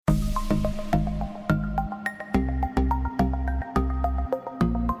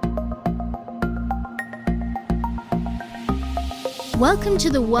Welcome to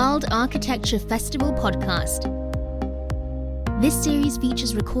the World Architecture Festival podcast. This series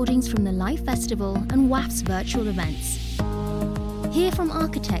features recordings from the Live Festival and WAF's virtual events. Hear from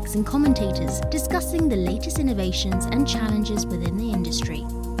architects and commentators discussing the latest innovations and challenges within the industry.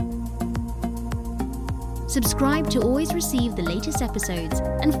 Subscribe to always receive the latest episodes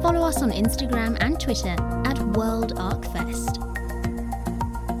and follow us on Instagram and Twitter at World Arch Fest.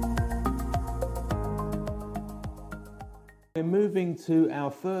 We're moving to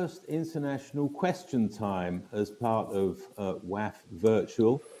our first international question time as part of WAF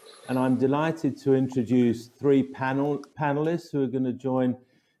Virtual, and I'm delighted to introduce three panelists who are going to join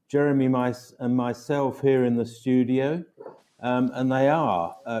Jeremy and myself here in the studio, and they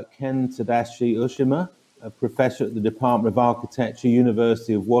are Ken Tadashi Ushima, a professor at the Department of Architecture,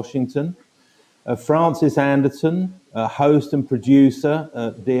 University of Washington, Francis Anderton, host and producer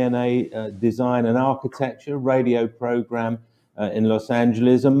at DNA Design and Architecture radio program in Los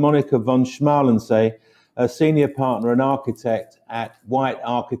Angeles, and Monica von Schmalensee, a senior partner and architect at White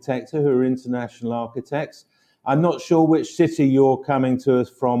Architecture, who are international architects. I'm not sure which city you're coming to us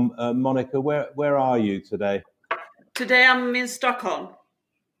from, Monica. Where are you today? Today I'm in Stockholm.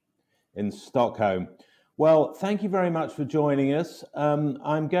 In Stockholm. Well, thank you very much for joining us.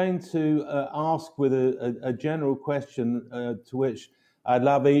 I'm going to ask with a general question to which I'd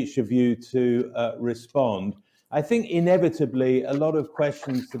love each of you to respond. I think inevitably a lot of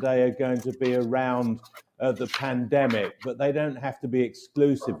questions today are going to be around the pandemic, but they don't have to be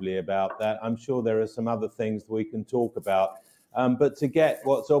exclusively about that. I'm sure there are some other things that we can talk about. But to get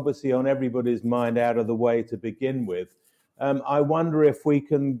what's obviously on everybody's mind out of the way to begin with, I wonder if we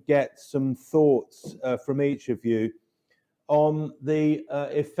can get some thoughts from each of you on the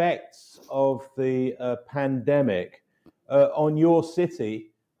effects of the pandemic on your city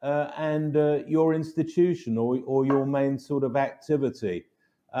and your institution or your main sort of activity.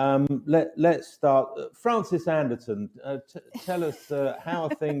 Let's start. Francis Anderton, tell us how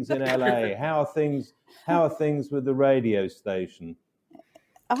are things in LA? How are things with the radio station?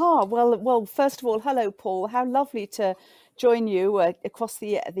 Well. First of all, hello, Paul. How lovely to join you across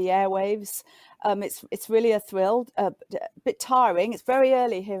the airwaves. It's really a thrill. A bit tiring. It's very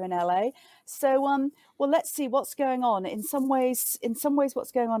early here in LA. So well, let's see what's going on. In some ways,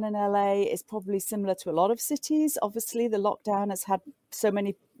 what's going on in LA is probably similar to a lot of cities. Obviously, the lockdown has had so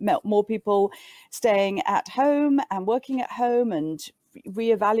many more people staying at home and working at home and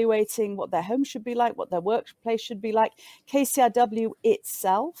reevaluating what their home should be like, what their workplace should be like. KCRW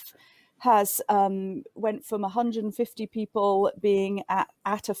itself has went from 150 people being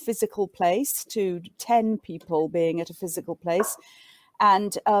at a physical place to 10 people being at a physical place.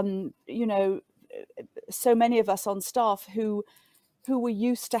 And, so many of us on staff who were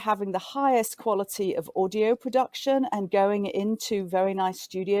used to having the highest quality of audio production and going into very nice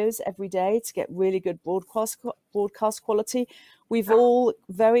studios every day to get really good broadcast quality, we've all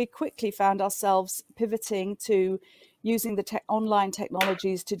very quickly found ourselves pivoting to using the online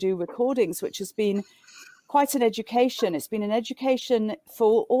technologies to do recordings, which has been quite an education. It's been an education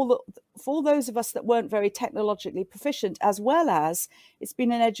for all those of us that weren't very technologically proficient, as well as it's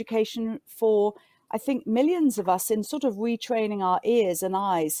been an education for, I think, millions of us in sort of retraining our ears and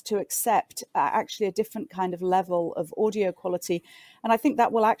eyes to accept actually a different kind of level of audio quality. And I think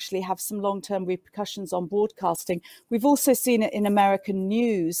that will actually have some long-term repercussions on broadcasting. We've also seen it in American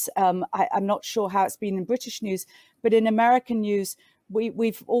news. I'm not sure how it's been in British news, but in American news,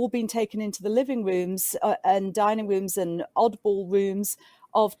 we've all been taken into the living rooms and dining rooms and oddball rooms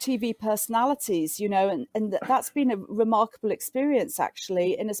of TV personalities, and that's been a remarkable experience,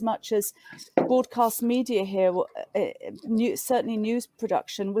 actually, in as much as broadcast media here, certainly news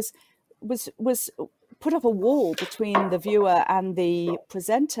production, was put up a wall between the viewer and the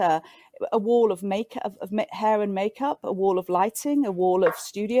presenter, a wall of hair and makeup, a wall of lighting, a wall of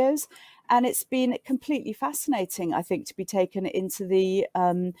studios. And it's been completely fascinating, I think, to be taken into the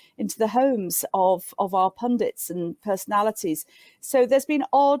homes of our pundits and personalities. So there's been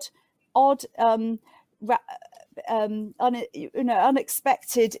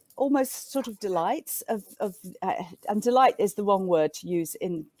unexpected, almost sort of delights and delight is the wrong word to use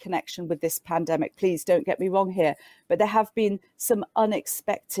in connection with this pandemic. Please don't get me wrong here, but there have been some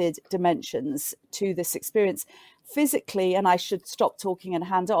unexpected dimensions to this experience physically, and I should stop talking and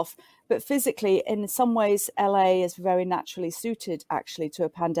hand off. But physically, in some ways, LA is very naturally suited, actually, to a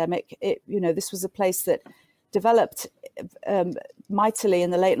pandemic. This was a place that developed mightily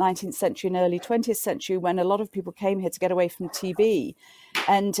in the late 19th century and early 20th century, when a lot of people came here to get away from TV.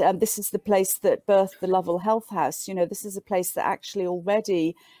 And this is the place that birthed the Lovell Health House. This is a place that actually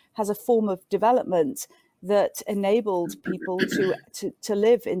already has a form of development that enabled people to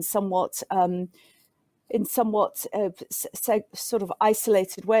live in somewhat sort of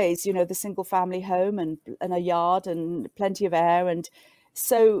isolated ways, you know, the single family home and a yard and plenty of air. And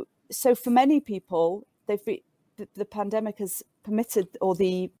so for many people, the pandemic has permitted, or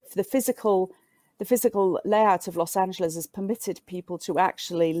the physical layout of Los Angeles has permitted people to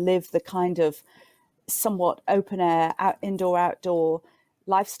actually live the kind of somewhat open air, indoor, outdoor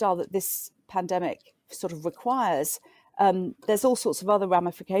lifestyle that this pandemic sort of requires. There's all sorts of other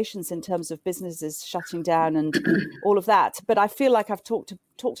ramifications in terms of businesses shutting down and all of that. But I feel like I've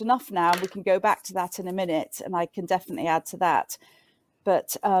talked enough now. We can go back to that in a minute, and I can definitely add to that.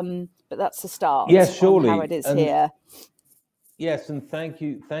 But that's the start. Yes, surely. How it is here. Yes, and thank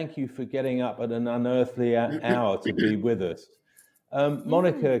you for getting up at an unearthly hour to be with us.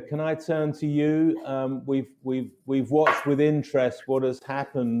 Monica, can I turn to you? We've watched with interest what has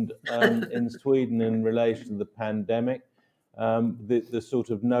happened in Sweden in relation to the pandemic, the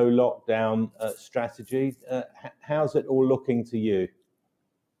sort of no lockdown strategy. How's it all looking to you?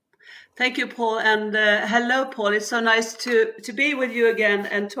 Thank you, Paul, and hello, Paul. It's so nice to be with you again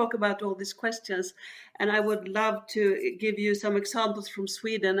and talk about all these questions. And I would love to give you some examples from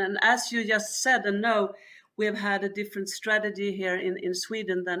Sweden. And as you just said and know, we have had a different strategy here in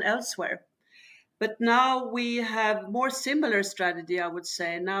Sweden than elsewhere. But now we have more similar strategy, I would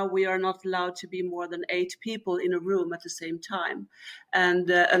say. Now we are not allowed to be more than 8 people in a room at the same time. And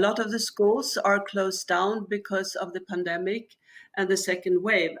a lot of the schools are closed down because of the pandemic and the second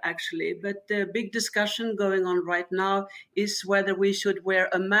wave, actually. But the big discussion going on right now is whether we should wear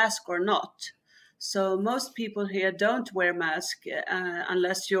a mask or not. So most people here don't wear masks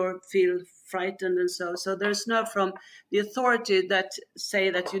unless you feel frightened and so. So there's no from the authority that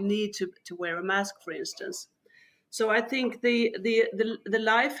say that you need to wear a mask, for instance. So I think the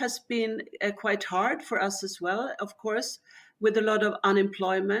life has been quite hard for us as well, of course, with a lot of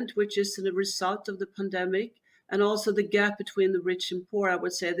unemployment, which is the result of the pandemic, and also the gap between the rich and poor. I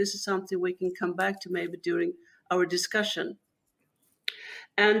would say this is something we can come back to maybe during our discussion.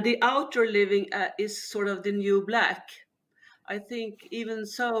 And the outdoor living is sort of the new black. I think even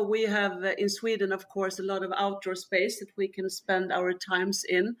so, we have in Sweden, of course, a lot of outdoor space that we can spend our times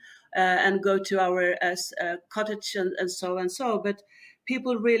in and go to our cottage and so. But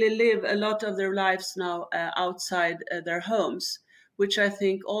people really live a lot of their lives now outside their homes, which I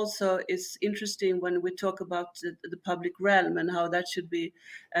think also is interesting when we talk about the public realm and how that should be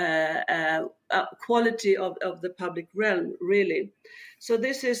quality of the public realm, really. So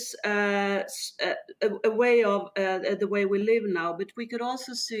this is a way of the way we live now. But we could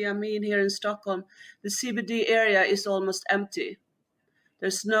also see, I mean, here in Stockholm, the CBD area is almost empty.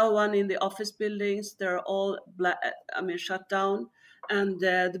 There's no one in the office buildings. They're all shut down. And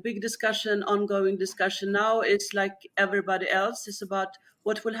the big ongoing discussion now is like everybody else, is about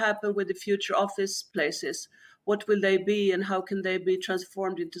what will happen with the future office places. What will they be and how can they be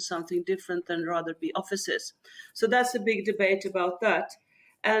transformed into something different than rather be offices? So that's a big debate about that.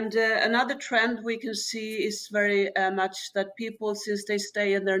 And another trend we can see is very much that people, since they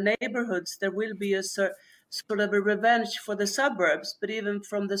stay in their neighborhoods, there will be a sort of a revenge for the suburbs, but even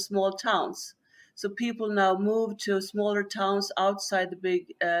from the small towns. So people now move to smaller towns outside the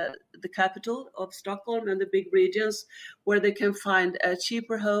capital of Stockholm and the big regions, where they can find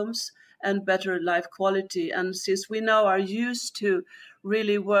cheaper homes and better life quality. And since we now are used to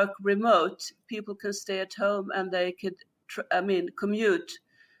really work remote, people can stay at home and they could, commute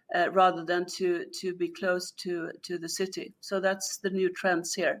rather than to be close to the city. So that's the new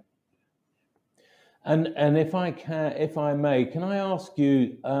trends here. And if I may, can I ask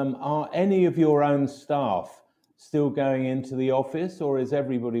you, are any of your own staff still going into the office, or is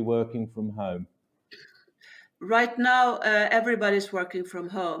everybody working from home? Right now, everybody's working from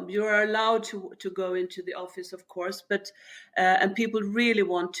home. You are allowed to go into the office, of course, but and people really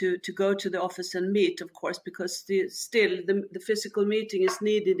want to go to the office and meet, of course, because the physical meeting is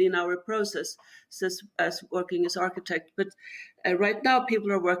needed in our process as working as architect. But right now,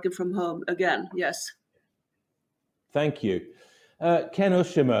 people are working from home again. Yes. Thank you, Ken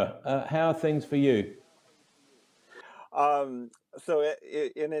Ushima. How are things for you? So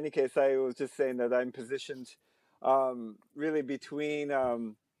in any case, I was just saying that I'm positioned really between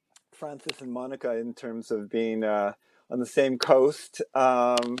Francis and Monica in terms of being on the same coast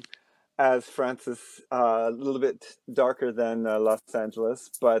as Francis, a little bit darker than Los Angeles,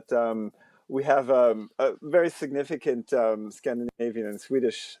 but we have a very significant Scandinavian and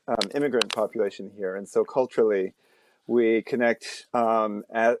Swedish immigrant population here, and so culturally we connect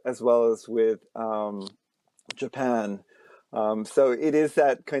as well as with Japan. So it is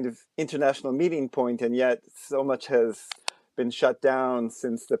that kind of international meeting point, and yet so much has been shut down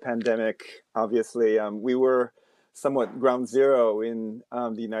since the pandemic. Obviously, we were somewhat ground zero in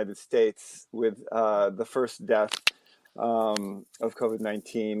the United States with the first death of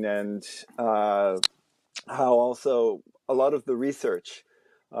COVID-19, and how also a lot of the research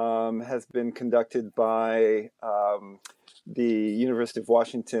has been conducted by the University of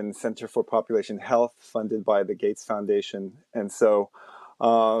Washington Center for Population Health, funded by the Gates Foundation. And so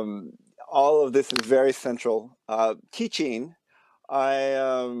all of this is very central. Teaching,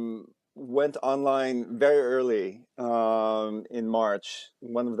 I went online very early in March,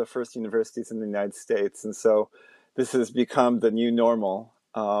 one of the first universities in the United States. And so this has become the new normal.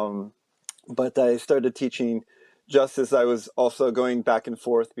 But I started teaching just as I was also going back and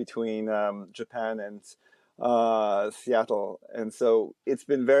forth between Japan and Seattle. And so it's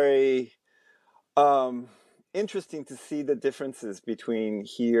been very interesting to see the differences between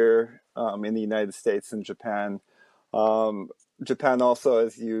here in the United States and Japan. Japan also,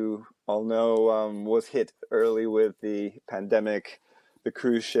 as you all know, was hit early with the pandemic, the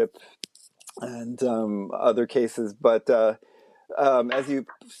cruise ship, and other cases. But as you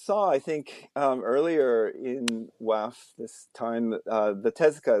saw, I think earlier in WAF this time, the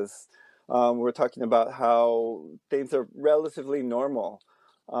Tezukas were talking about how things are relatively normal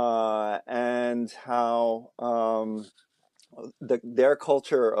and how their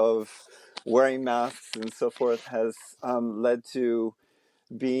culture of wearing masks and so forth has led to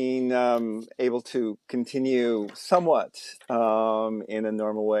being able to continue somewhat in a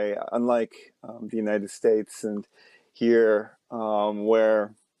normal way, unlike the United States and here,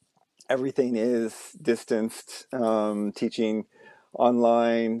 where everything is distanced, teaching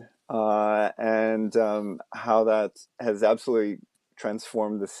online, and how that has absolutely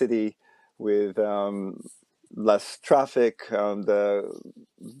transformed the city with less traffic. The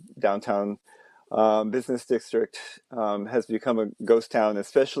downtown business district has become a ghost town,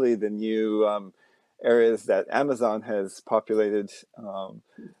 especially the new areas that Amazon has populated,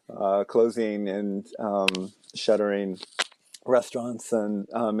 closing and shuttering restaurants and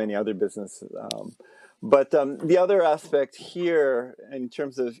many other businesses. But the other aspect here, in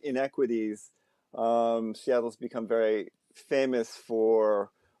terms of inequities, Seattle's become very famous for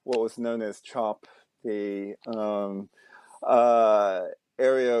what was known as CHOP, the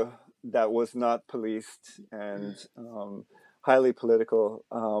area that was not policed and highly political,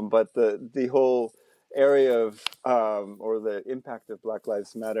 but the whole area of or the impact of Black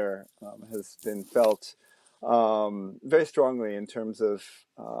Lives Matter has been felt very strongly in terms of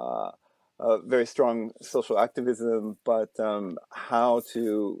very strong social activism, but how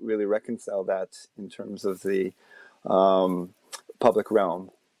to really reconcile that in terms of the public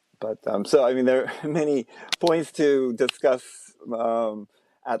realm. But so, I mean, there are many points to discuss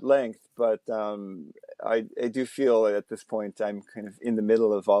at length, but I do feel at this point I'm kind of in the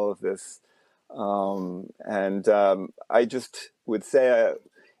middle of all of this. And I just would say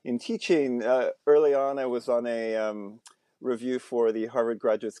in teaching, early on I was on a review for the Harvard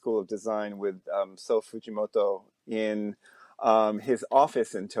Graduate School of Design with So Fujimoto in his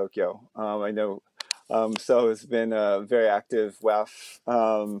office in Tokyo. I know So has been a very active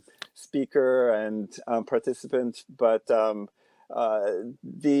WAF speaker and participant, but the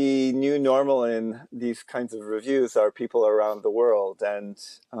new normal in these kinds of reviews are people around the world. And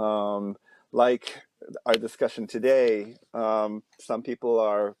like our discussion today, some people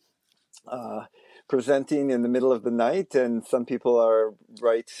are presenting in the middle of the night, and some people are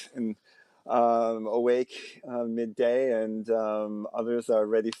bright and awake midday, and others are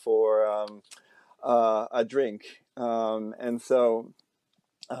ready for a drink. And so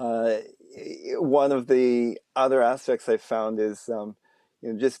one of the other aspects I found is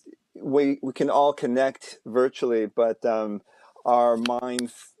just we can all connect virtually, but our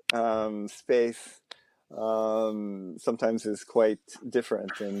minds space sometimes is quite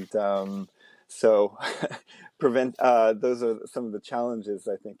different, and so those are some of the challenges,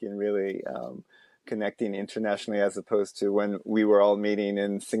 I think, in really connecting internationally, as opposed to when we were all meeting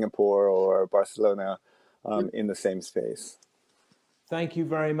in Singapore or Barcelona in the same space. Thank you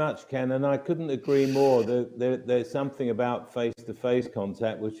very much, Ken, and I couldn't agree more. There's something about face-to-face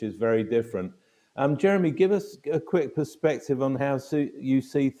contact which is very different. Jeremy, give us a quick perspective on how you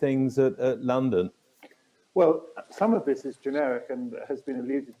see things at London. Well, some of this is generic and has been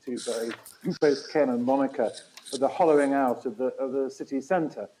alluded to by both Ken and Monica, the hollowing out of the city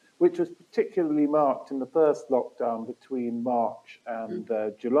centre, which was particularly marked in the first lockdown between March and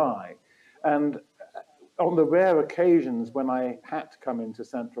July. And on the rare occasions when I had to come into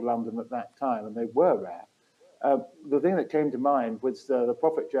central London at that time, and they were rare, The thing that came to mind was the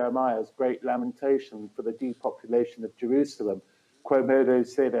prophet Jeremiah's great lamentation for the depopulation of Jerusalem, Quo modo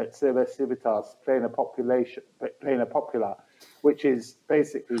sedet civitas plena popula, which is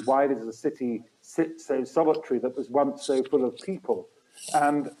basically, why does the city sit so solitary that was once so full of people?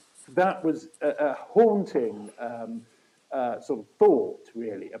 And that was a haunting sort of thought,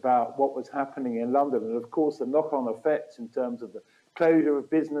 really, about what was happening in London. And of course, the knock-on effects in terms of the closure of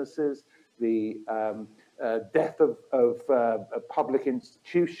businesses, the death of public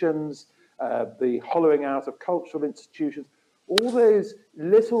institutions, the hollowing out of cultural institutions, all those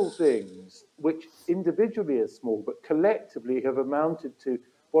little things which individually are small but collectively have amounted to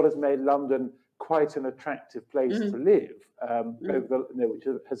what has made London quite an attractive place to live, which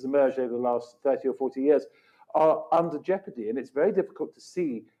has emerged over the last 30 or 40 years, are under jeopardy. And it's very difficult to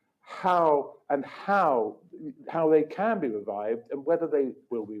see how they can be revived and whether they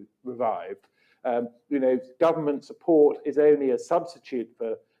will be revived. Government support is only a substitute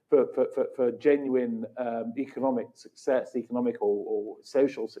for genuine economic success, economic or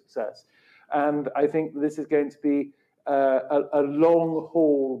social success. And I think this is going to be a long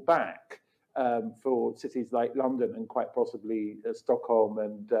haul back for cities like London and quite possibly Stockholm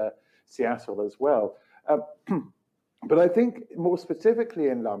and Seattle as well. But I think more specifically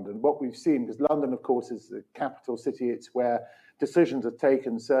in London, what we've seen, because London, of course, is the capital city, it's where decisions are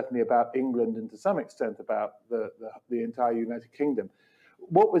taken certainly about England and to some extent about the entire United Kingdom.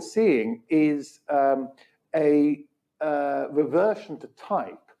 What we're seeing is a reversion to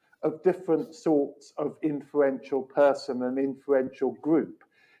type of different sorts of influential person and influential group.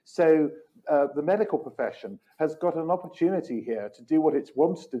 So the medical profession has got an opportunity here to do what it's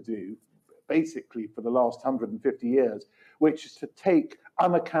wanted to do basically for the last 150 years, which is to take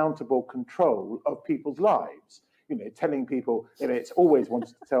unaccountable control of people's lives. Telling people, it's always wanted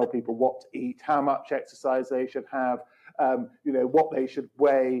to tell people what to eat, how much exercise they should have, what they should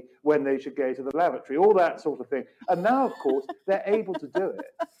weigh, when they should go to the lavatory, all that sort of thing. And now, of course, they're able to do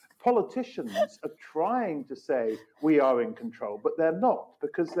it. Politicians are trying to say we are in control, but they're not,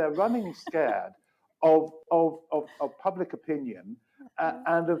 because they're running scared of public opinion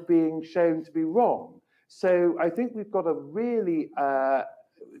and of being shown to be wrong. So I think we've got a really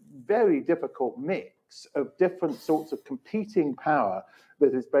very difficult mix of different sorts of competing power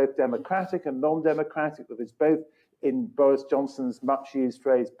that is both democratic and non-democratic, that is both, in Boris Johnson's much-used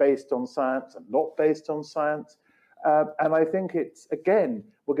phrase, based on science and not based on science. And I think it's, again,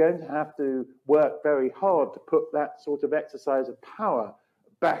 we're going to have to work very hard to put that sort of exercise of power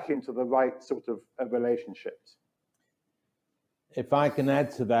back into the right sort of relationships. If I can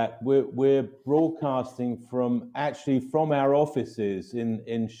add to that, we're broadcasting from our offices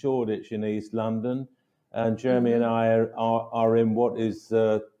in Shoreditch in East London, and Jeremy and I are in what is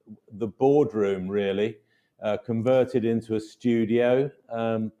the boardroom, really, converted into a studio.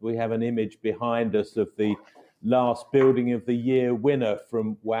 We have an image behind us of the last Building of the Year winner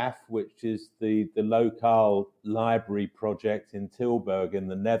from WAF, which is the local library project in Tilburg in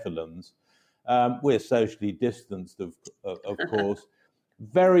the Netherlands. We're socially distanced, of course.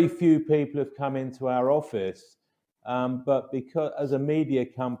 Very few people have come into our office, but because as a media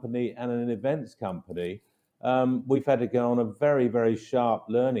company and an events company, we've had to go on a very, very sharp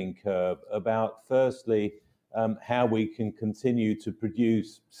learning curve about, firstly, how we can continue to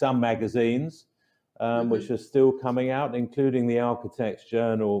produce some magazines, which are still coming out, including the Architects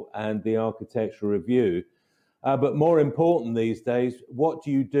Journal and the Architectural Review. But more important these days, what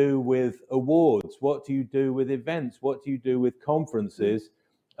do you do with awards? What do you do with events? What do you do with conferences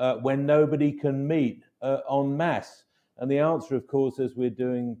when nobody can meet en masse? And the answer, of course, as we're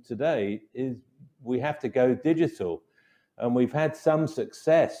doing today, is we have to go digital. And we've had some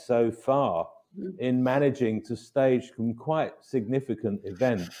success so far in managing to stage some quite significant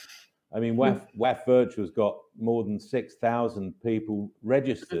events. I mean, WAF Virtual's got more than 6,000 people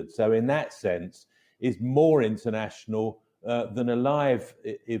registered. So in that sense, is more international than a live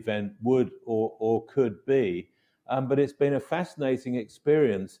event would or could be. But it's been a fascinating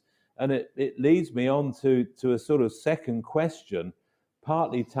experience. And it leads me on to a sort of second question,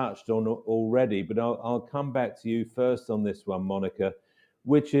 partly touched on already, but I'll come back to you first on this one, Monica,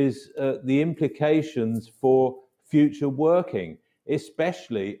 which is the implications for future working,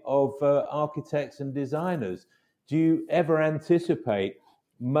 especially of architects and designers. Do you ever anticipate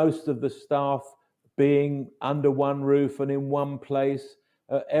most of the staff being under one roof and in one place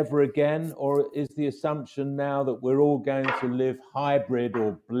ever again? Or is the assumption now that we're all going to live hybrid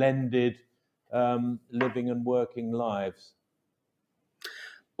or blended living and working lives?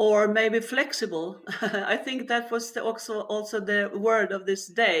 Or maybe flexible. I think that was also the word of this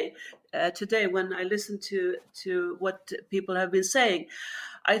day. today when I listened to what people have been saying.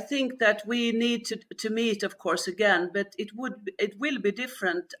 I think that we need to meet, of course, again, but it will be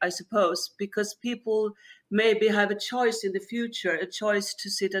different, I suppose, because people maybe have a choice in the future, a choice to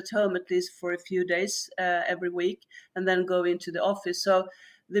sit at home at least for a few days every week and then go into the office. So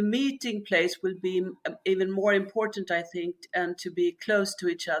the meeting place will be even more important, I think, and to be close to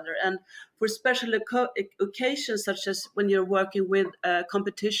each other. And for special occasions, such as when you're working with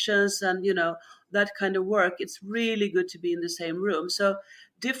competitions and, that kind of work, it's really good to be in the same room. So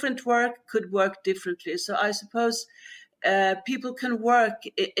different work could work differently. So I suppose people can work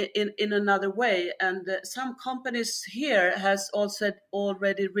in another way. And some companies here has also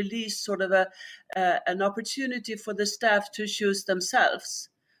already released sort of an opportunity for the staff to choose themselves,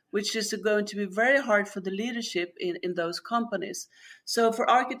 which is going to be very hard for the leadership in those companies. So for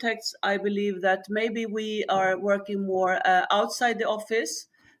architects, I believe that maybe we are working more outside the office,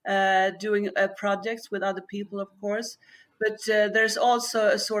 doing projects with other people, of course. But there's also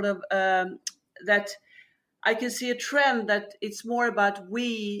a sort of that I can see a trend that it's more about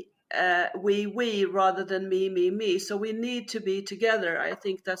we rather than me. So we need to be together. I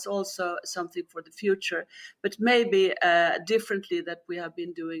think that's also something for the future, but maybe differently that we have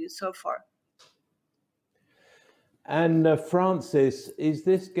been doing it so far. And Francis, is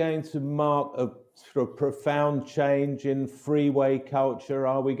this going to mark a sort of profound change in freeway culture?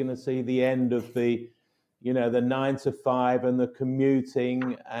 Are we going to see the end of the 9 to 5 and the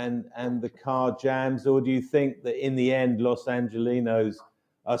commuting and the car jams? Or do you think that in the end, Los Angelinos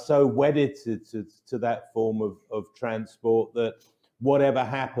are so wedded to that form of transport that whatever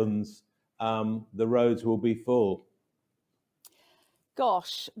happens, the roads will be full?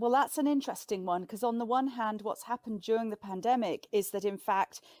 Gosh, well, that's an interesting one, because on the one hand, what's happened during the pandemic is that, in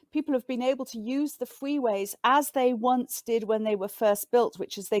fact, people have been able to use the freeways as they once did when they were first built,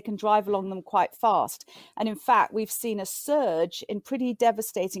 which is they can drive along them quite fast. And in fact, we've seen a surge in pretty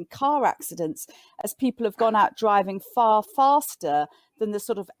devastating car accidents as people have gone out driving far faster than the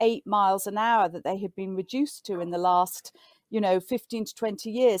sort of 8 miles an hour that they had been reduced to in the last 15 to 20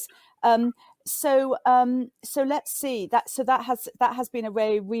 years. So let's see that. So that has been a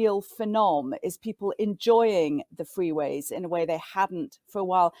very real phenomenon, is people enjoying the freeways in a way they hadn't for a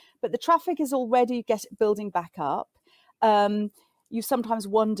while. But the traffic is already building back up. You sometimes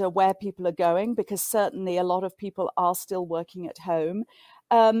wonder where people are going, because certainly a lot of people are still working at home.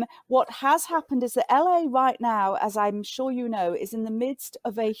 What has happened is that LA right now, as I'm sure you know, is in the midst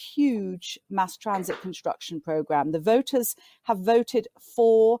of a huge mass transit construction program. The voters have voted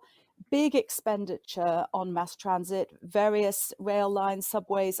for big expenditure on mass transit. Various rail lines,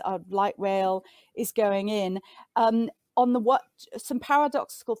 subways, light rail is going in. Some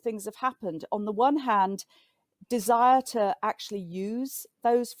paradoxical things have happened. On the one hand, desire to actually use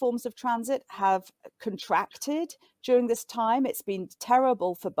those forms of transit have contracted during this time. It's been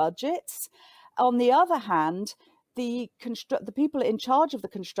terrible for budgets. On the other hand, the people in charge of the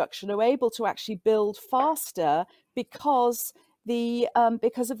construction are able to actually build faster because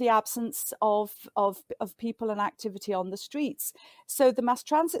of the absence of people and activity on the streets. So the mass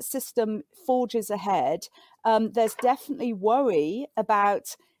transit system forges ahead. There's definitely worry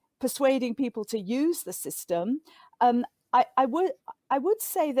about persuading people to use the system. I would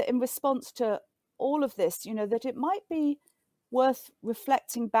say that in response to all of this, that it might be worth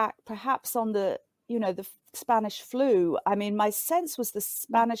reflecting back perhaps on the Spanish flu. I mean, my sense was the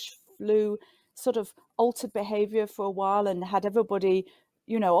Spanish flu sort of altered behavior for a while and had everybody,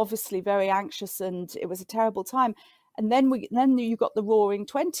 obviously very anxious, and it was a terrible time. And then you got the Roaring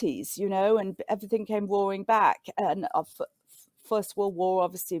 20s, and everything came roaring back. And First World War,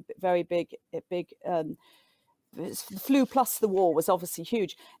 obviously very big. Flu plus the war was obviously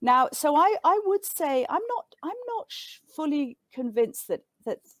huge. Now, so I would say I'm not fully convinced that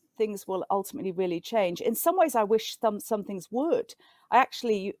things will ultimately really change. In some ways, I wish some things would. I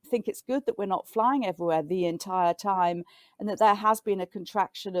actually think it's good that we're not flying everywhere the entire time, and that there has been a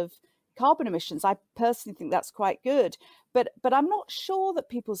contraction of carbon emissions. I personally think that's quite good, but I'm not sure that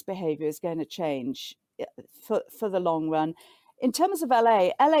people's behavior is going to change for the long run. In terms of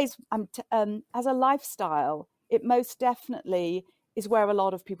LA's as a lifestyle, it most definitely is where a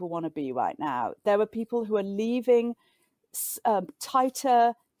lot of people want to be right now. There are people who are leaving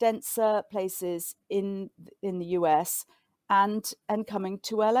tighter, denser places in the US and coming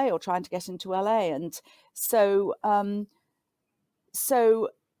to LA, or trying to get into LA. And so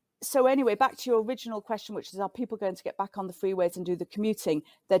anyway, back to your original question, which is, are people going to get back on the freeways and do the commuting?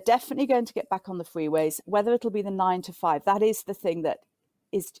 They're definitely going to get back on the freeways. Whether it'll be the 9 to 5, that is the thing that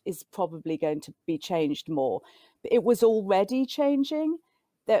is probably going to be changed more. It was already changing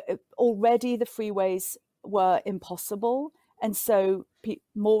already the freeways were impossible. And so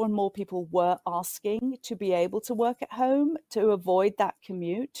more and more people were asking to be able to work at home to avoid that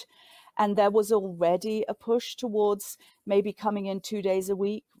commute. And there was already a push towards maybe coming in 2 days a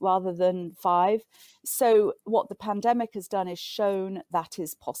week rather than 5. So what the pandemic has done is shown that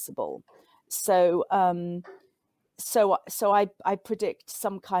is possible. So I predict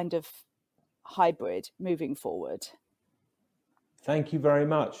some kind of hybrid moving forward. Thank you very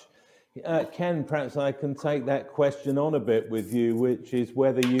much. Ken, perhaps I can take that question on a bit with you, which is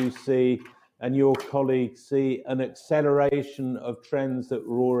whether you see and your colleagues see an acceleration of trends that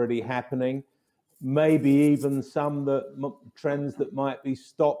were already happening, maybe even some trends that might be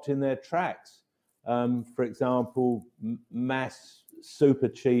stopped in their tracks. For example, mass super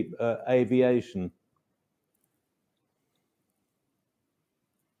cheap aviation.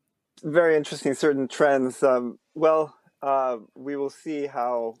 Very interesting, certain trends. We will see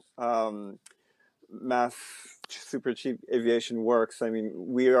how mass super cheap aviation works. I mean,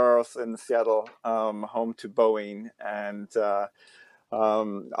 we are also in Seattle, home to Boeing, and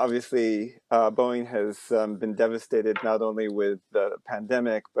obviously Boeing has been devastated not only with the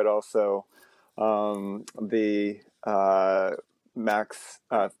pandemic, but also the MAX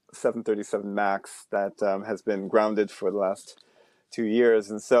 737 MAX that has been grounded for the last 2 years,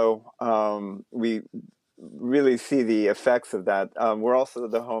 and so we really see the effects of that. We're also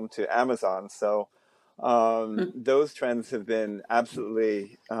the home to Amazon, so those trends have been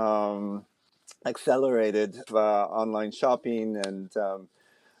absolutely accelerated, online shopping, and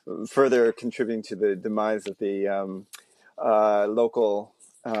further contributing to the demise of the local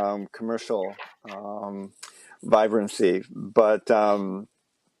commercial vibrancy. But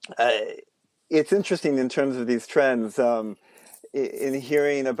it's interesting in terms of these trends. In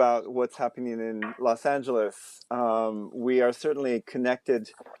hearing about what's happening in Los Angeles, we are certainly connected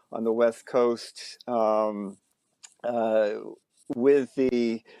on the West Coast with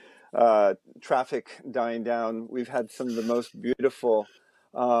the traffic dying down. We've had some of the most beautiful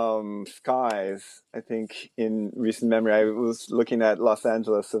skies, I think, in recent memory. I was looking at Los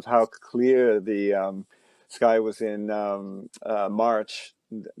Angeles of how clear the sky was in March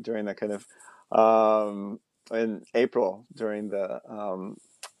during that kind of in April during the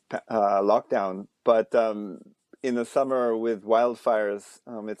lockdown. But in the summer with wildfires,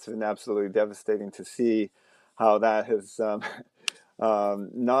 it's been absolutely devastating to see how that has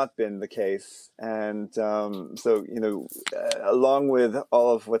not been the case. And so, along with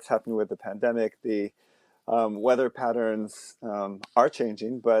all of what's happening with the pandemic, the weather patterns are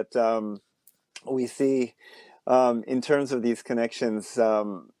changing, but we see in terms of these connections,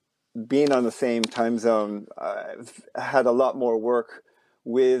 being on the same time zone, I've had a lot more work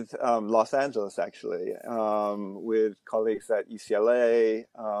with Los Angeles, actually, with colleagues at UCLA.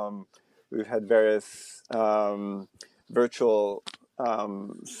 We've had various virtual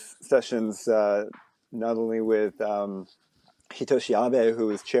sessions, not only with Hitoshi Abe, who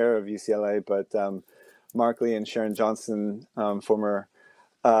is chair of UCLA, but Mark Lee and Sharon Johnson, former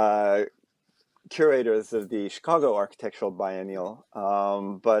curators of the Chicago Architectural Biennial.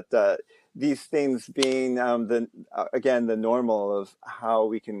 But these things being, the normal of how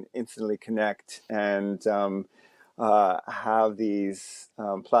we can instantly connect and have these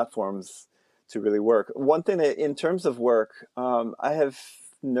platforms to really work. One thing in terms of work, I have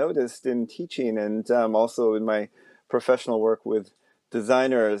noticed in teaching and also in my professional work with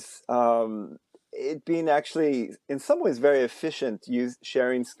designers, it being actually in some ways very efficient,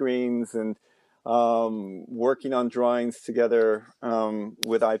 sharing screens and working on drawings together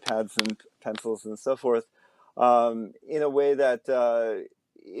with iPads and pencils and so forth, in a way that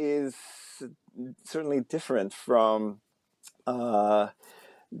is certainly different from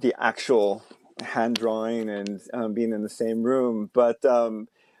the actual hand drawing and being in the same room, but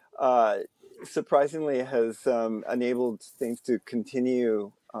surprisingly has enabled things to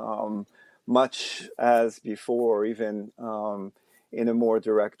continue much as before, even in a more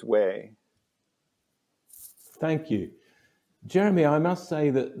direct way. Thank you. Jeremy, I must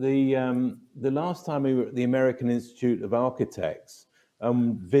say that the last time we were at the American Institute of Architects,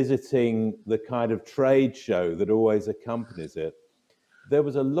 visiting the kind of trade show that always accompanies it, there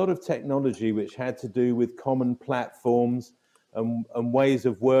was a lot of technology which had to do with common platforms and ways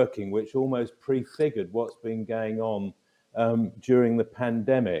of working, which almost prefigured what's been going on during the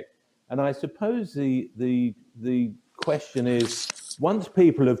pandemic. And I suppose the question is, once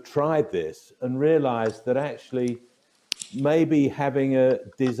people have tried this and realized that actually maybe having a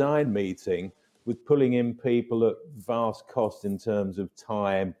design meeting with pulling in people at vast cost in terms of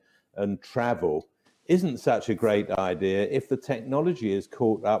time and travel isn't such a great idea if the technology is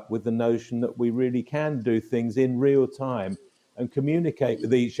caught up with the notion that we really can do things in real time and communicate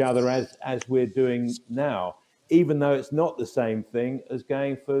with each other as we're doing now, even though it's not the same thing as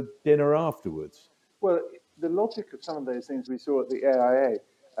going for dinner afterwards. Well, the logic of some of those things we saw at the AIA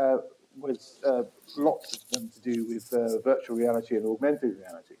was lots of them to do with virtual reality and augmented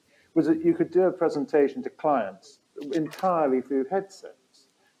reality, was that you could do a presentation to clients entirely through headsets.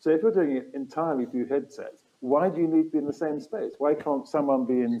 So if you're doing it entirely through headsets, why do you need to be in the same space? Why can't someone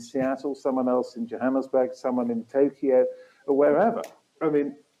be in Seattle, someone else in Johannesburg, someone in Tokyo, or wherever? I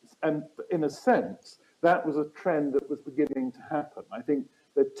mean, and in a sense, that was a trend that was beginning to happen. I think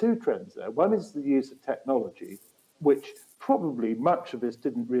there are two trends there. One is the use of technology, which probably much of this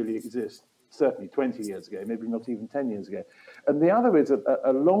didn't really exist, certainly 20 years ago, maybe not even 10 years ago. And the other is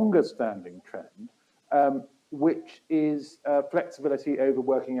a longer standing trend, which is flexibility over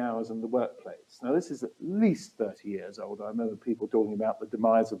working hours in the workplace. Now, this is at least 30 years old. I remember people talking about the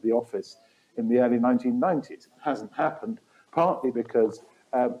demise of the office in the early 1990s. It hasn't happened, partly because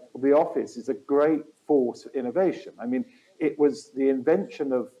the office is a great force of innovation. I mean, it was the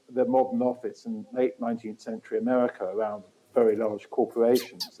invention of the modern office in late 19th century America around very large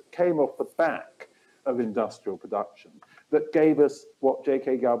corporations that came off the back of industrial production that gave us what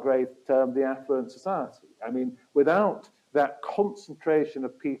J.K. Galbraith termed the affluent society. I mean, without that concentration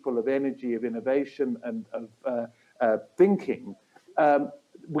of people, of energy, of innovation, and of thinking,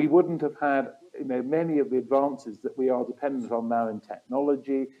 we wouldn't have had many of the advances that we are dependent on now in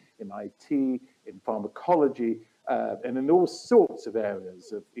technology, in IT, in pharmacology, and in all sorts of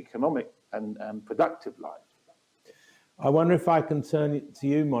areas of economic and productive life. I wonder if I can turn to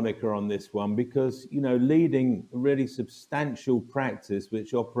you, Monica, on this one, because, leading a really substantial practice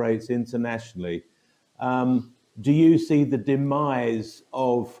which operates internationally, do you see the demise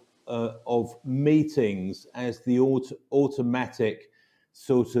of meetings as the automatic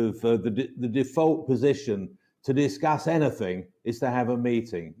sort of the default position to discuss anything is to have a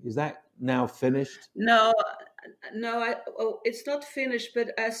meeting? Is that now finished? No, it's not finished.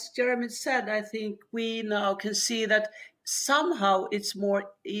 But as Jeremy said, I think we now can see that somehow it's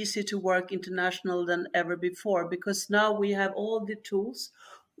more easy to work international than ever before, because now we have all the tools.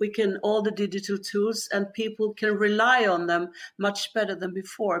 All the digital tools, and people can rely on them much better than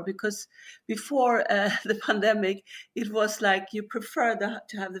before. Because before the pandemic, it was like you prefer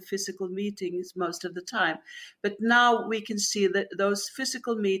to have the physical meetings most of the time. But now we can see that those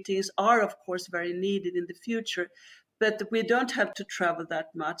physical meetings are, of course, very needed in the future. But we don't have to travel that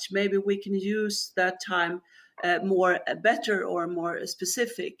much. Maybe we can use that time more better or more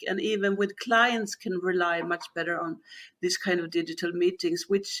specific, and even with clients can rely much better on this kind of digital meetings,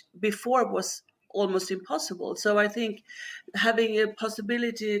 which before was almost impossible. So I think having a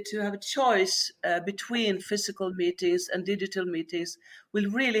possibility to have a choice between physical meetings and digital meetings will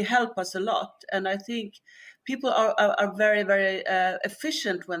really help us a lot. And I think people are very, very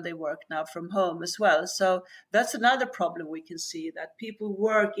efficient when they work now from home as well. So that's another problem we can see, that people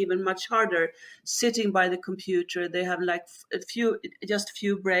work even much harder sitting by the computer. They have like just a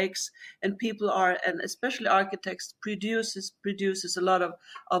few breaks, and people and especially architects produces a lot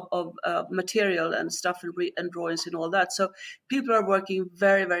of material and stuff and drawings and all that. So people are working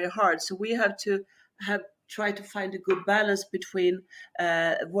very, very hard. So we have to try to find a good balance between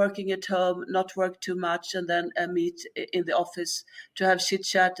working at home, not work too much, and then meet in the office to have chit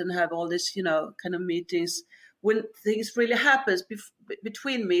chat and have all this, kind of meetings when things really happens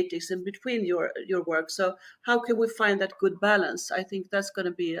between meetings and between your work. So how can we find that good balance? I think that's going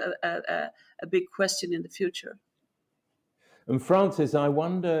to be a big question in the future. And Francis, I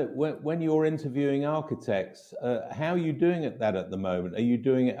wonder, when you're interviewing architects, how are you doing that at the moment? Are you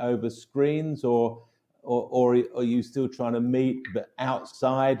doing it over screens, or are you still trying to meet but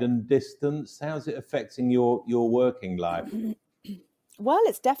outside and distance? How's it affecting your working life? Well,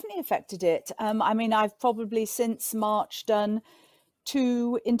 it's definitely affected it. I mean, I've probably since March done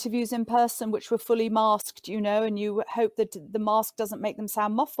 2 interviews in person, which were fully masked, and you hope that the mask doesn't make them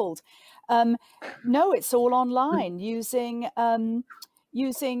sound muffled. No, it's all online using,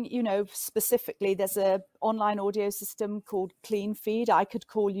 specifically there's a online audio system called CleanFeed. I could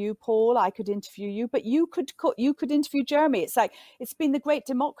call you, Paul, I could interview you, but you could interview Jeremy. It's like, it's been the great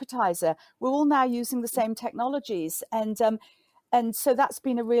democratizer. We're all now using the same technologies. And so that's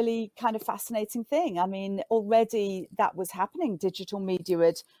been a really kind of fascinating thing. I mean, already that was happening. Digital media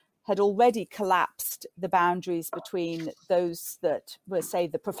had had already collapsed the boundaries between those that were, say,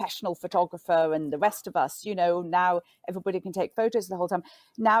 the professional photographer and the rest of us. Now everybody can take photos the whole time.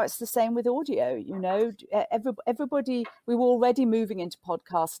 Now it's the same with audio. Everybody, we were already moving into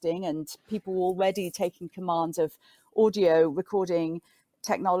podcasting, and people were already taking command of audio recording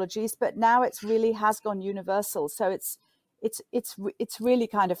technologies, but now it's really has gone universal. So it's really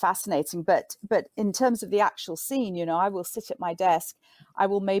kind of fascinating. But in terms of the actual scene, I will sit at my desk. I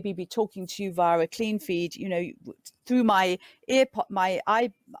will maybe be talking to you via a clean feed, through my earpod, my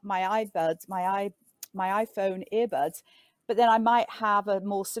iPhone earbuds. But then I might have a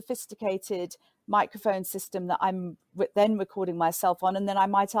more sophisticated microphone system that I'm then recording myself on, and then I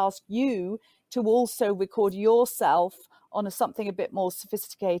might ask you to also record yourself on something a bit more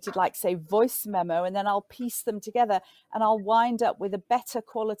sophisticated, like, say, voice memo, and then I'll piece them together and I'll wind up with a better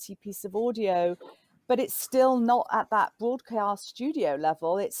quality piece of audio. But it's still not at that broadcast studio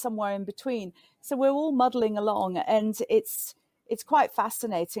level. It's somewhere in between. So we're all muddling along, and it's quite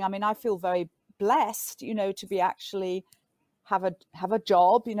fascinating. I mean, I feel very blessed, to be actually have a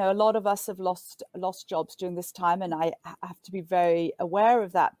job. A lot of us have lost jobs during this time, and I have to be very aware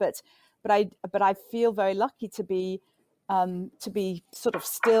of that. But I feel very lucky to be sort of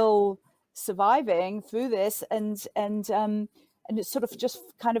still surviving through this, and it's sort of just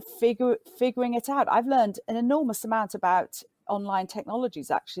kind of figuring it out. I've learned an enormous amount about online technologies,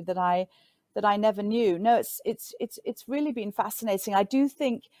 actually, that I never knew. No, it's really been fascinating. I do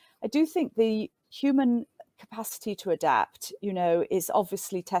think the human capacity to adapt, is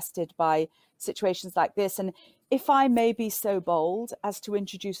obviously tested by situations like this. And if I may be so bold as to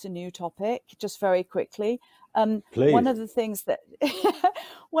introduce a new topic just very quickly, Please. one of the things that's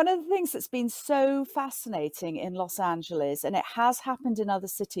been so fascinating in Los Angeles, and it has happened in other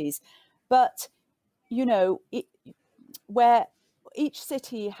cities, but where each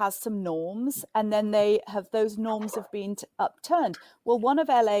city has some norms, and then those norms have been upturned. Well, one of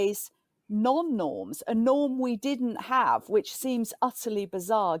LA's non-norms, a norm we didn't have, which seems utterly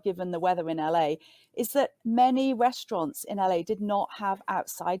bizarre given the weather in LA, is that many restaurants in LA did not have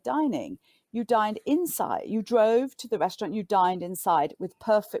outside dining. You dined inside. You drove to the restaurant, you dined inside with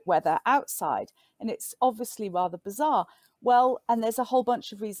perfect weather outside. And it's obviously rather bizarre. Well, and there's a whole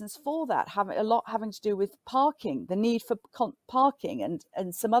bunch of reasons for that, having to do with parking, the need for parking and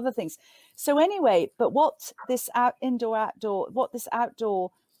some other things. So anyway, but what this outdoor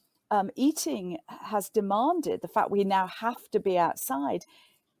eating has demanded, the fact we now have to be outside,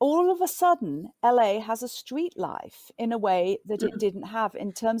 all of a sudden, LA has a street life in a way that it didn't have,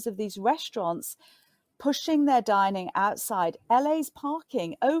 in terms of these restaurants pushing their dining outside. LA's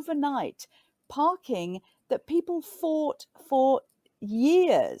parking, overnight parking that people fought for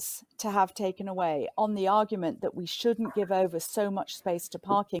years to have taken away on the argument that we shouldn't give over so much space to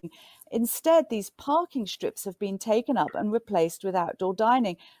parking. Instead, these parking strips have been taken up and replaced with outdoor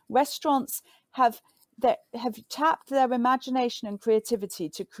dining. Restaurants have tapped their imagination and creativity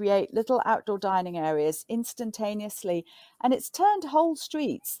to create little outdoor dining areas instantaneously. And it's turned whole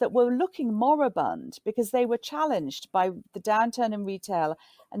streets that were looking moribund because they were challenged by the downturn in retail,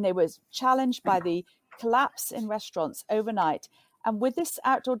 and they were challenged by the collapse in restaurants overnight. And with this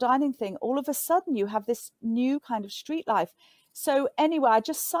outdoor dining thing, all of a sudden you have this new kind of street life. So anyway, I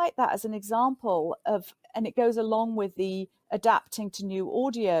just cite that as an example of, and it goes along with the adapting to new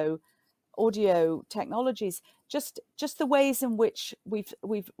audio technologies, just the ways in which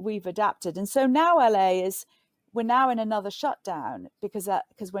we've adapted. And so now we're now in another shutdown because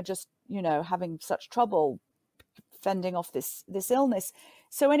we're just having such trouble fending off this illness.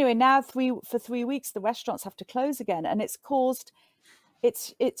 So anyway, now for 3 weeks the restaurants have to close again, and it's caused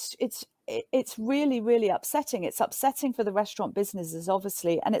it's really, really upsetting. It's upsetting for the restaurant businesses,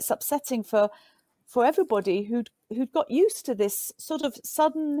 obviously, and it's upsetting for everybody who'd got used to this sort of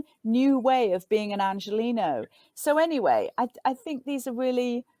sudden new way of being an Angelino. So anyway, I think these are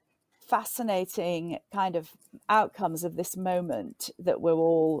really fascinating kind of outcomes of this moment that we're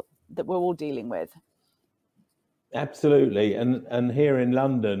all dealing with. Absolutely, and here in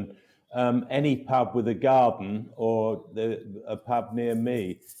London, any pub with a garden or a pub near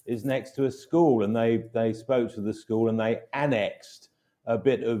me is next to a school, and they spoke to the school and they annexed a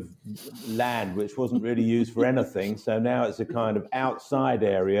bit of land which wasn't really used for anything. So now it's a kind of outside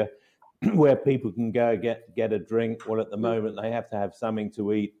area where people can go get a drink. Well, at the moment they have to have something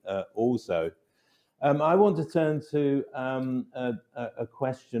to eat also. I want to turn to a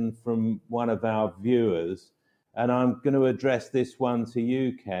question from one of our viewers, and I'm going to address this one to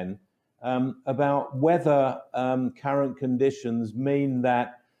you, Ken, about whether current conditions mean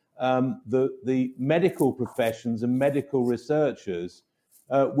that the medical professions and medical researchers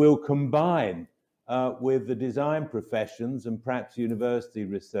will combine with the design professions and perhaps university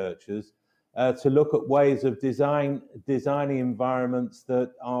researchers to look at ways of designing environments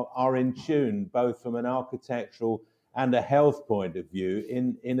that are in tune, both from an architectural and a health point of view,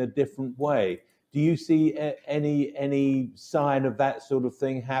 in a different way. Do you see any sign of that sort of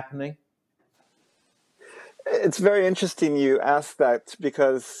thing happening? It's very interesting you ask that,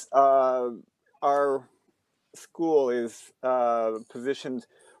 because our school is positioned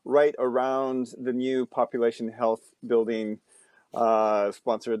right around the new population health building,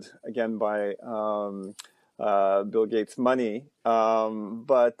 sponsored again by Bill Gates' money.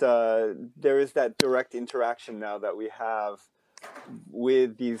 But there is that direct interaction now that we have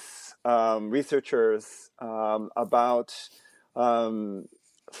with these researchers about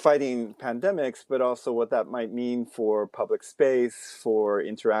fighting pandemics, but also what that might mean for public space, for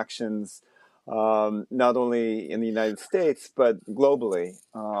interactions, not only in the United States, but globally.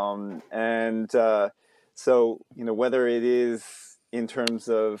 So, whether it is in terms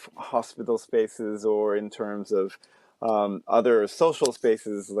of hospital spaces or in terms of other social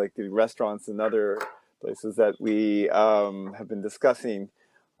spaces like the restaurants and other places that we have been discussing,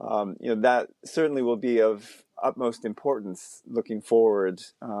 that certainly will be of utmost importance looking forward.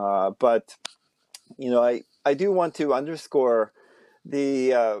 But I do want to underscore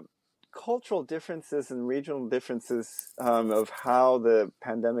the cultural differences and regional differences of how the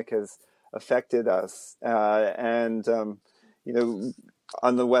pandemic has affected us. On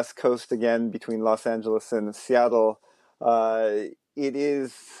the West Coast, again, between Los Angeles and Seattle, it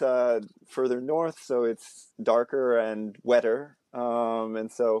is further north, so it's darker and wetter.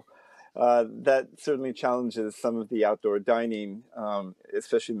 And so that certainly challenges some of the outdoor dining,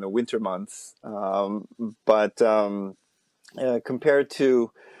 especially in the winter months. But compared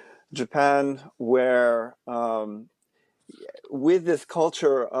to Japan, where with this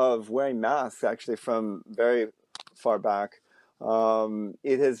culture of wearing masks, actually from very far back,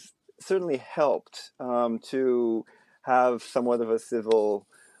 it has certainly helped to have somewhat of a civil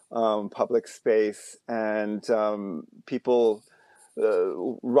public space, and people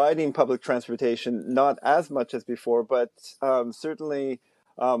riding public transportation, not as much as before, but certainly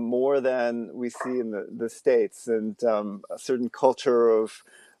more than we see in the States, and a certain culture of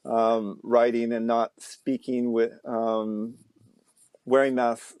riding and not speaking with wearing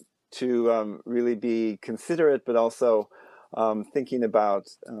masks to really be considerate, but also thinking about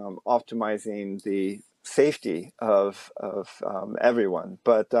optimizing the safety of everyone.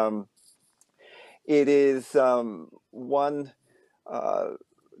 But it is one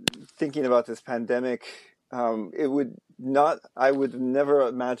thinking about this pandemic. I would never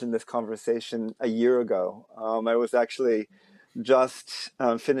imagine this conversation a year ago. I was actually just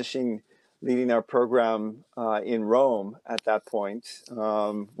finishing leading our program in Rome at that point,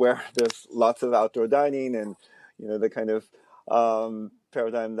 where there's lots of outdoor dining and the kind of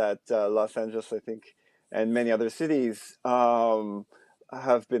paradigm that Los Angeles, I think, and many other cities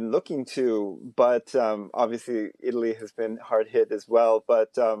have been looking to. But obviously, Italy has been hard hit as well.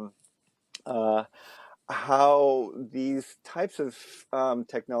 But how these types of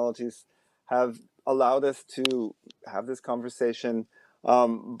technologies have allowed us to have this conversation,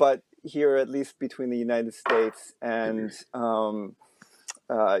 but here, at least between the United States and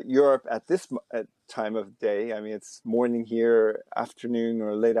Europe at this time of day. I mean, it's morning here, afternoon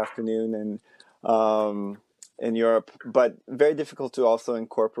or late afternoon, and in Europe, but very difficult to also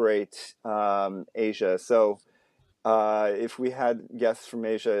incorporate Asia. So if we had guests from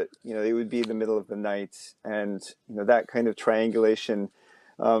Asia, it would be the middle of the night, and that kind of triangulation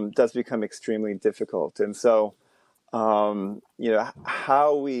does become extremely difficult. And so,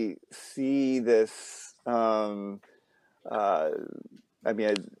 how we see this.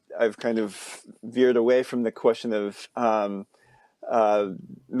 I've kind of veered away from the question of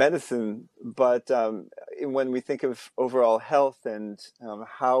medicine, but when we think of overall health and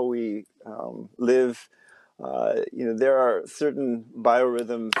how we live, there are certain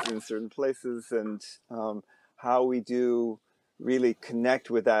biorhythms in certain places, and how we do really connect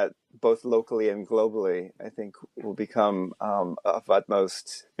with that both locally and globally, I think will become of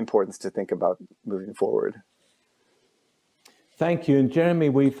utmost importance to think about moving forward. Thank you. And Jeremy,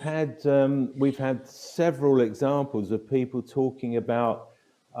 we've had several examples of people talking about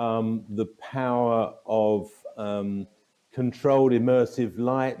the power of controlled immersive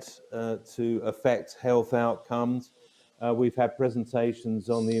light to affect health outcomes. We've had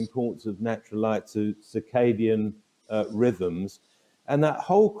presentations on the importance of natural light to circadian rhythms. And that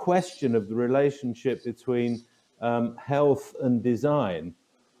whole question of the relationship between health and design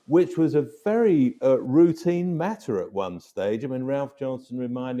which was a very routine matter at one stage. I mean, Ralph Johnson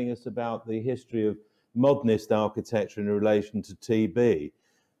reminding us about the history of modernist architecture in relation to TB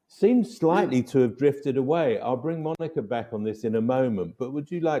seems slightly to have drifted away. I'll bring Monica back on this in a moment, but would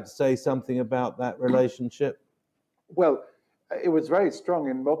you like to say something about that relationship? Well, it was very strong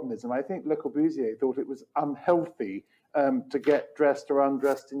in modernism. I think Le Corbusier thought it was unhealthy to get dressed or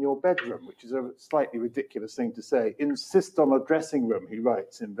undressed in your bedroom, which is a slightly ridiculous thing to say. Insist on a dressing room, he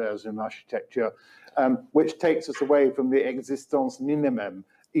writes in Vers une Architecture, which takes us away from the existence minimum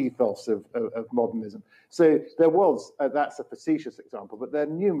ethos of modernism. So there was, that's a facetious example, but there are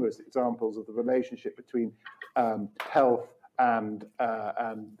numerous examples of the relationship between health and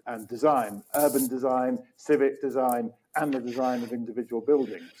design, urban design, civic design, and the design of individual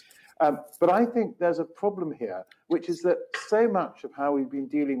buildings. But I think there's a problem here, which is that so much of how we've been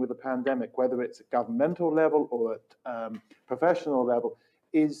dealing with the pandemic, whether it's at governmental level or at professional level,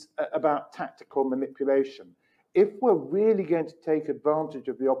 is about tactical manipulation. If we're really going to take advantage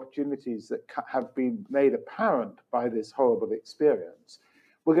of the opportunities that have been made apparent by this horrible experience,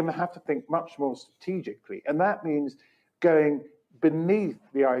 we're going to have to think much more strategically. And that means going beneath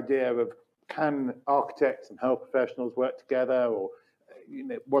the idea of can architects and health professionals work together, or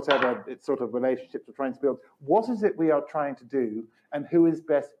whatever sort of relationships we're trying to build. What is it we are trying to do, and who is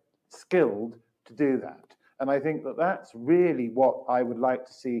best skilled to do that? And I think that that's really what I would like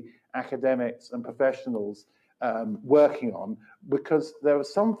to see academics and professionals working on, because there are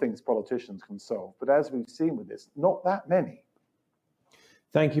some things politicians can solve, but as we've seen with this, not that many.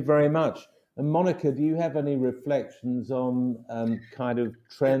 Thank you very much. And Monica, do you have any reflections on kind of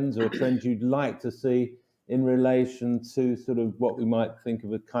trends or trends you'd like to see in relation to sort of what we might think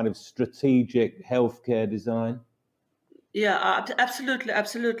of a kind of strategic healthcare design? Yeah,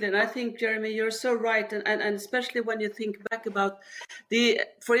 absolutely. And I think, Jeremy, you're so right. And especially when you think back about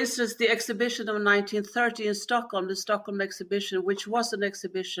for instance, the exhibition of 1930 in Stockholm, the Stockholm exhibition, which was an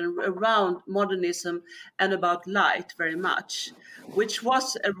exhibition around modernism and about light very much, which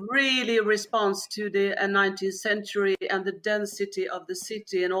was a really response to the 19th century and the density of the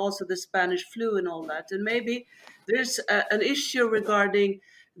city and also the Spanish flu and all that. And maybe there's an issue regarding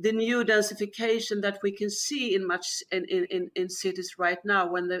the new densification that we can see in cities right now,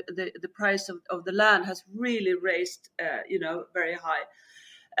 when the price of the land has really raised, very high.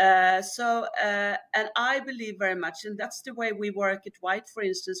 And I believe very much, and that's the way we work at White, for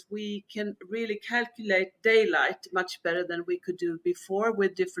instance, we can really calculate daylight much better than we could do before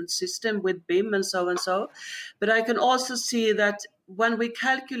with different system, with BIM and so. But I can also see that when we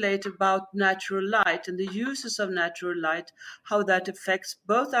calculate about natural light and the uses of natural light, how that affects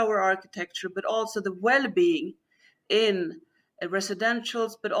both our architecture, but also the well-being in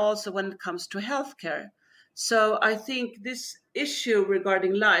residentials, but also when it comes to healthcare. So I think this issue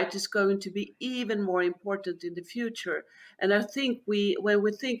regarding light is going to be even more important in the future. And I think when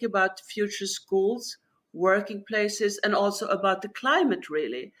we think about future schools, working places, and also about the climate,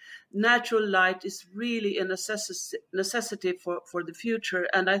 really, natural light is really a necessity for the future.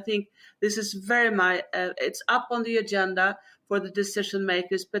 And I think this is it's up on the agenda for the decision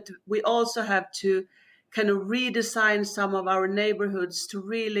makers, but we also have to kind of redesign some of our neighborhoods to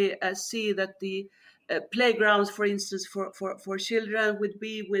really see that the playgrounds, for instance, for children would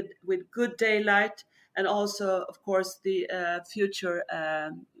be with good daylight, and also, of course, the future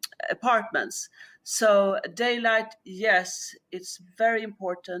apartments. So daylight, yes, it's very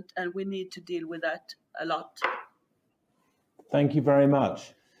important, and we need to deal with that a lot. Thank you very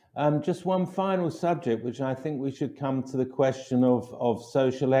much. Just one final subject, which I think we should come to the question of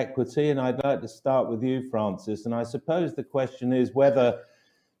social equity, and I'd like to start with you, Francis. And I suppose the question is whether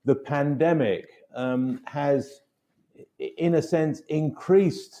the pandemic has, in a sense,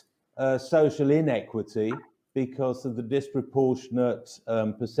 increased social inequity because of the disproportionate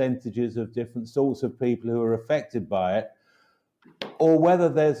percentages of different sorts of people who are affected by it, or whether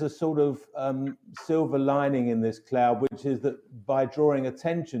there's a sort of silver lining in this cloud, which is that by drawing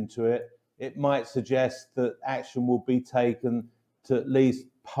attention to it, it might suggest that action will be taken to at least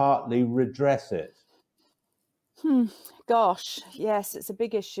partly redress it. Gosh, yes, it's a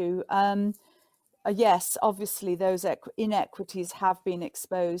big issue. Yes, obviously those inequities have been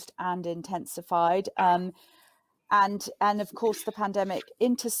exposed and intensified. And of course, the pandemic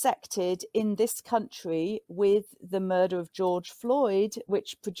intersected in this country with the murder of George Floyd,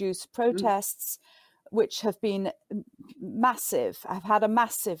 which produced protests which have been massive, have had a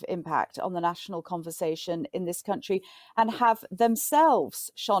massive impact on the national conversation in this country, and have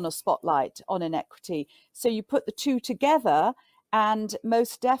themselves shone a spotlight on inequity. So you put the two together, and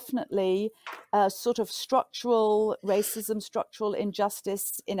most definitely sort of structural racism, structural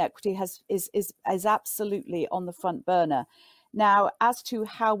injustice, inequity is absolutely on the front burner. Now, as to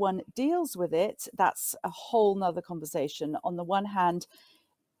how one deals with it, that's a whole nother conversation. On the one hand,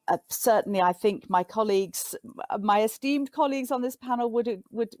 certainly, I think my colleagues, my esteemed colleagues on this panel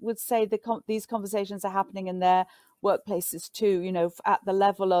would say these conversations are happening in their workplaces too. You know, at the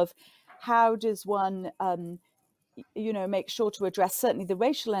level of how does one, make sure to address certainly the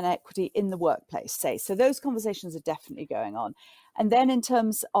racial inequity in the workplace. Say, so those conversations are definitely going on. And then in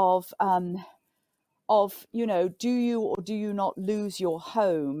terms of do you or do you not lose your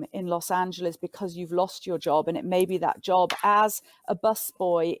home in Los Angeles because you've lost your job, and it may be that job as a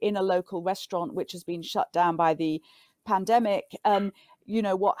busboy in a local restaurant which has been shut down by the pandemic.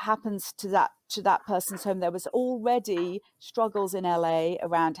 What happens to that person's home? There was already struggles in LA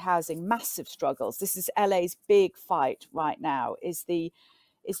around housing, massive struggles. This is LA's big fight right now, is the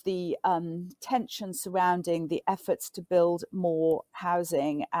tension surrounding the efforts to build more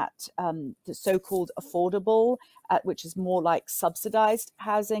housing at the so-called affordable, which is more like subsidized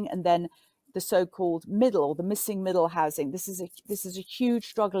housing, and then the so-called middle, the missing middle housing. This is a huge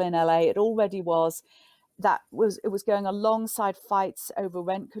struggle in LA. It already was. It was going alongside fights over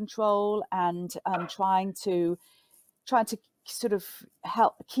rent control and trying to sort of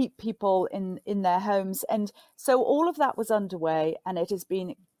help keep people in their homes. And so all of that was underway, and it has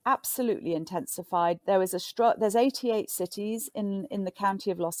been absolutely intensified. There's 88 cities in the county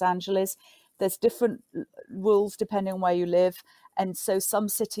of Los Angeles. There's different rules depending on where you live. And so some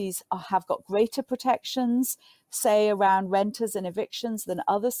cities have got greater protections, say around renters and evictions, than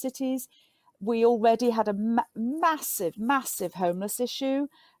other cities. We already had a massive homeless issue.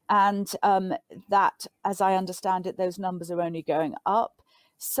 And that, as I understand it, those numbers are only going up.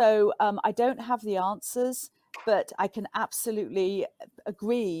 So I don't have the answers, but I can absolutely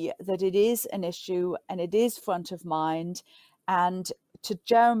agree that it is an issue and it is front of mind. And to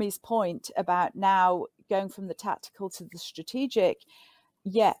Jeremy's point about now going from the tactical to the strategic,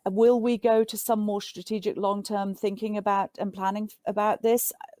 will we go to some more strategic long-term thinking about and planning about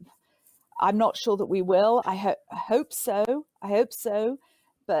this? I'm not sure that we will. I hope so.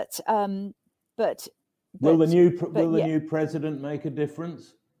 But will the new president make a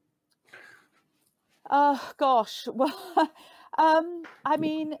difference? Gosh, well, I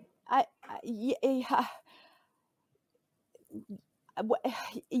mean, I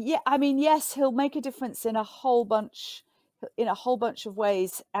mean, yes, he'll make a difference in a whole bunch of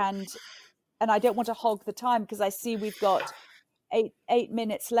ways, and I don't want to hog the time because I see we've got 8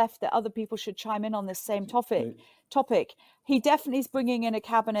 minutes left that other people should chime in on this same topic. He definitely is bringing in a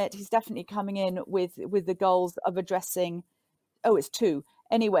cabinet. He's definitely coming in with the goals of addressing. Oh, it's 2.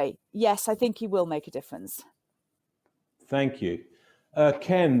 Anyway, yes, I think he will make a difference. Thank you.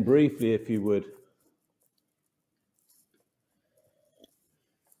 Ken, briefly, if you would.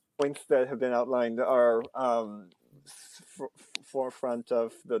 Points that have been outlined are forefront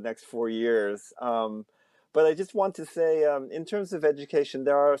of the next 4 years. But I just want to say, in terms of education,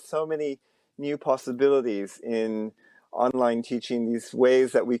 there are so many new possibilities in online teaching. These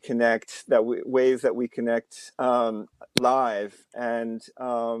ways that we connect, live, and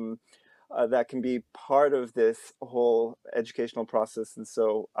that can be part of this whole educational process. And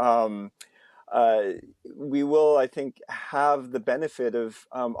so we will, I think, have the benefit of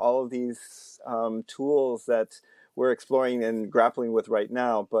all of these tools that we're exploring and grappling with right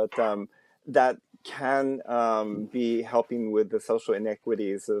now. But that can be helping with the social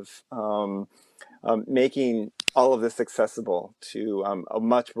inequities of making all of this accessible to a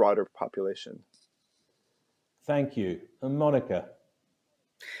much broader population. Thank you. And Monica?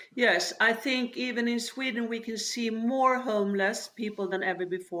 Yes, I think even in Sweden we can see more homeless people than ever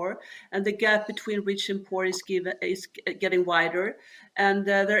before, and the gap between rich and poor is getting wider. And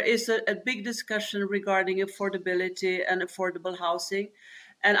there is a big discussion regarding affordability and affordable housing.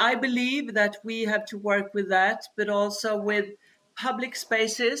 And I believe that we have to work with that, but also with public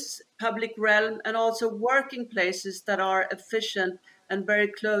spaces, public realm, and also working places that are efficient and very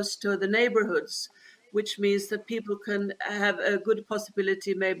close to the neighborhoods, which means that people can have a good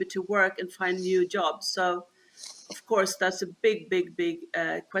possibility maybe to work and find new jobs. So, of course, that's a big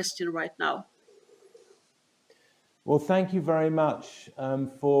question right now. Well, thank you very much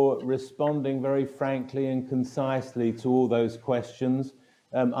for responding very frankly and concisely to all those questions.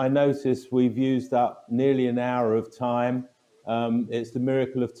 I notice we've used up nearly an hour of time. It's the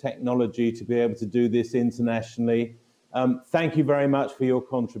miracle of technology to be able to do this internationally. Thank you very much for your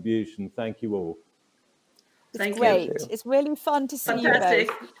contribution. Thank you all. It's great. It's really fun to see you both.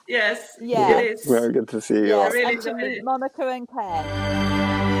 Yes, yeah. It is. Very good to see you. Yes, all. Really and to meet Monica and Ken.